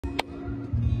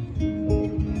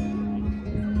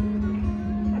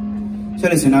So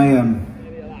listen, I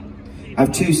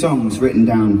have 2 songs written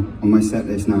down on my set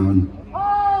list now, and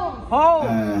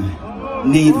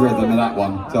neither of them are that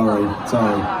one. Sorry.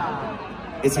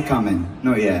 It's a coming,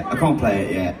 not yet. I can't play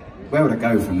it yet. Where would I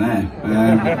go from there?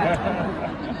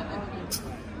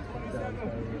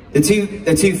 They're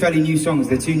two fairly new songs.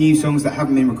 They're 2 new songs that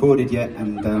haven't been recorded yet,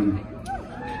 and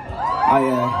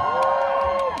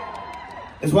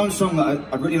there's one song that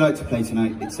I'd really like to play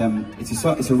tonight. It's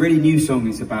a really new song.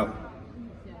 It's about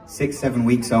 6-7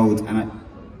 weeks old, and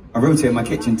I wrote it at my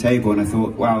kitchen table, and I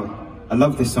thought, wow, I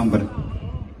love this song, but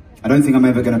I don't think I'm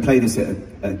ever going to play this at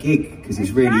a gig because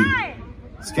it's really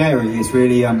scary. It's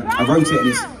really I wrote it,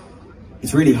 and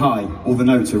it's really high. All the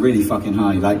notes are really fucking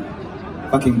high, like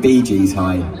fucking Bee Gees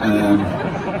high.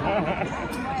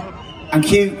 And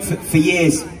for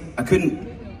years I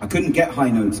couldn't get high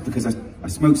notes because I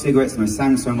smoked cigarettes and I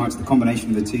sang so much, the combination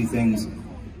of the 2 things.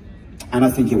 And I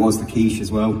think it was the quiche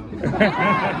as well.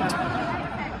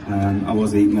 I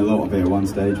was eating a lot of it at one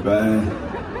stage, but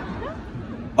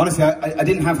honestly, I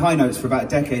didn't have high notes for about a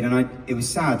decade, and it was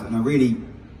sad, and I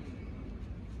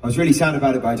was really sad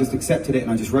about it, but I just accepted it, and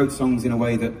I just wrote songs in a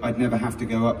way that I'd never have to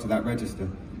go up to that register.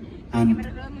 And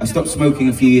I stopped smoking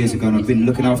a few years ago, and I've been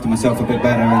looking after myself a bit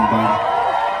better, and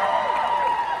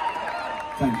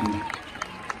thank you.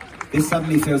 This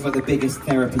suddenly feels like the biggest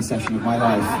therapy session of my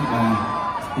life.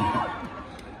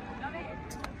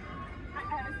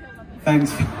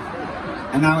 Thanks.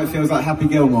 And now it feels like Happy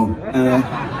Gilmore.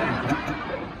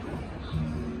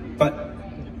 But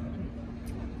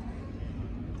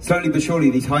slowly but surely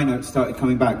these high notes started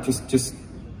coming back, just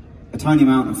a tiny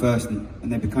amount at first, and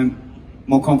they became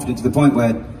more confident to the point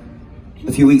where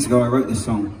a few weeks ago I wrote this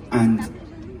song, and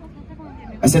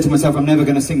I said to myself, I'm never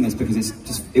going to sing this because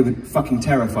it would fucking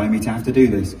terrify me to have to do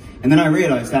this. And then I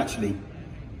realised actually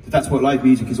that that's what live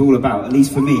music is all about, at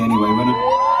least for me anyway.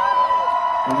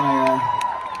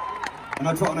 When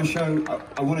I put on a show,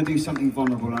 I want to do something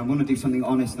vulnerable, and I want to do something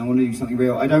honest, and I want to do something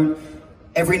real.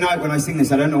 Every night when I sing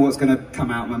this, I don't know what's going to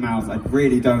come out of my mouth. I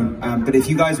really don't. But if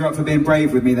you guys are up for being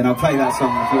brave with me, then I'll play that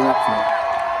song if you're up for it.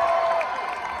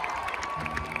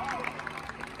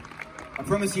 I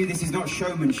promise you this is not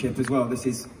showmanship as well. This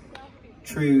is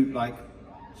true, like,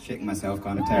 shitting myself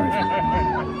kind of territory.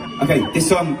 Okay, this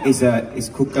song is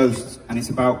called Ghosts, and it's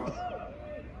about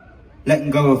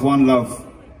letting go of one love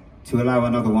to allow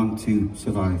another one to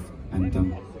survive. And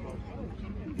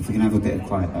if we can have a bit of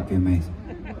quiet, that'd be amazing.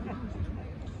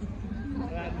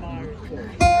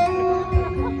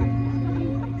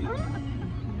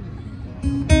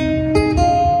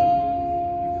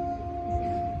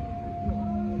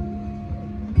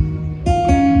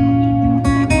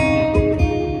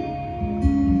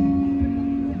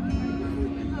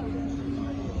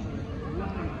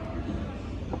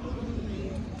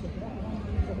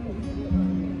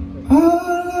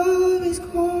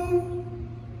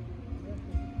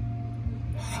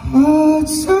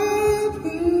 Hearts are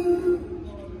bruised,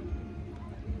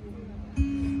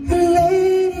 and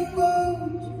letting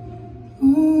go's the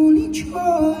only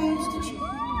choice to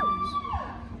choose.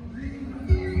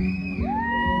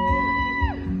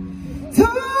 Though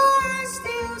I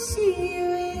still see you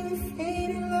in the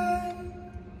fading light,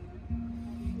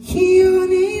 hear your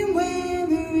name when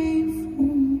the rain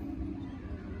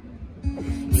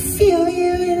falls, feel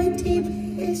you in the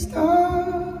deepest dark.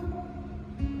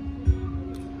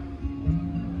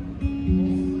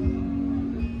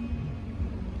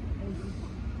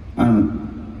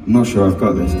 I'm not sure I've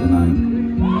got this tonight.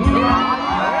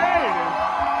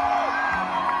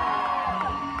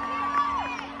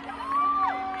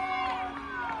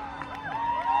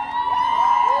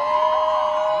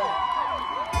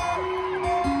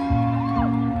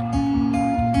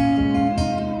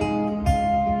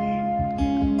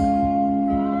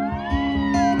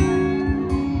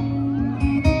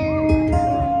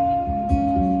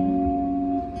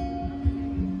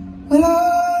 Well,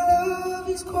 our love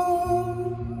is gone.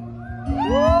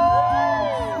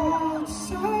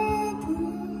 Hearts are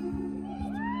bruised,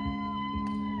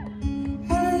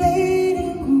 and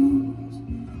letting go's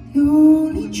the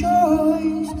only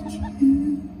choice to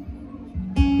choose.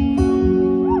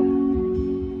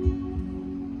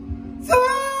 Though I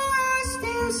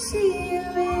still see you in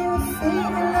the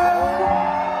fading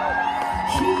light,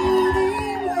 hear your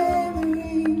name when the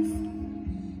rain falls,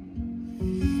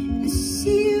 and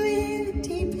see you in the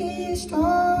deepest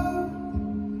dark.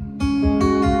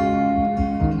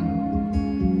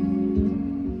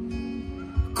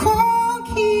 Can't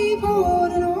keep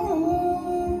holding on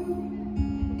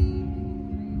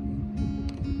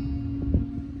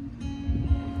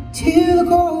to the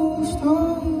ghost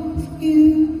of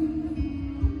you.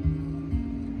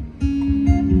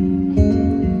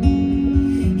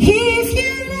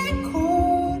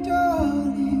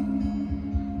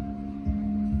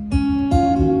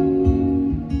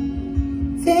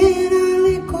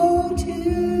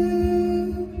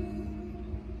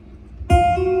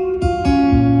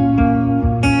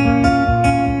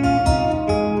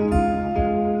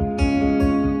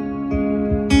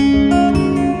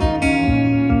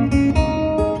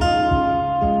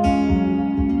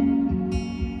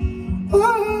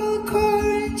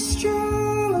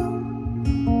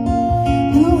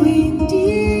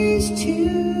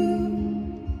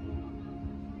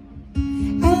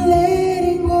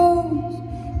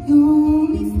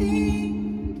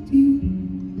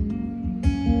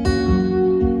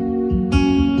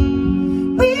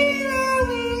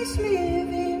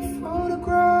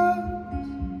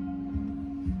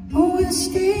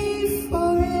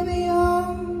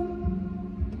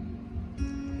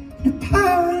 in a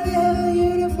parallel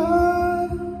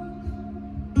universe.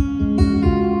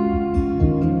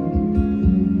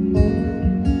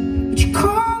 But you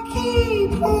can't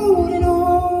keep holding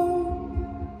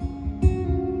on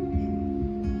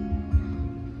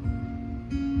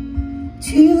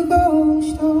to the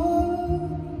ghost story.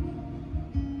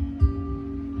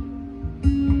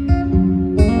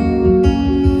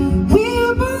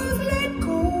 We'll both let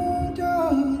go,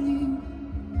 darling,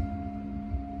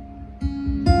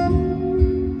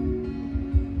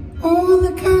 on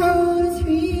the count of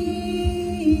 3.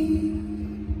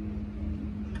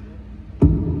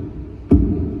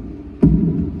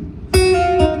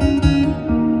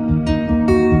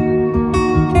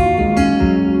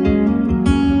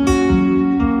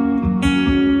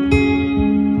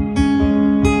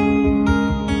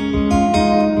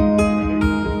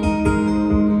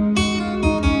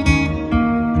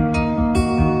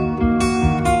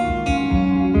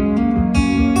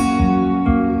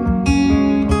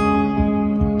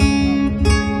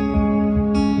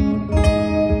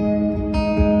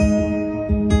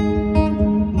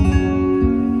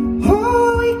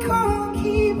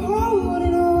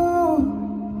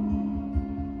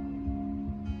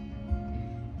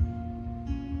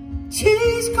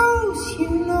 Chase ghosts, you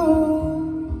know,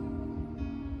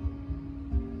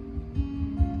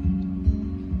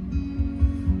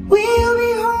 we'll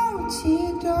be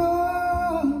haunted,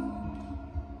 dog,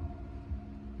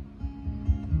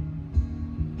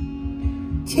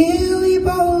 till we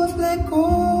both let go,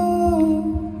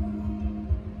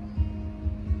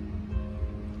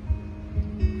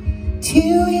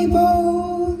 till we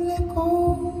both let go.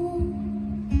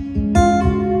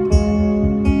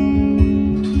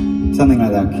 Something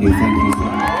like that, Q. Thank you.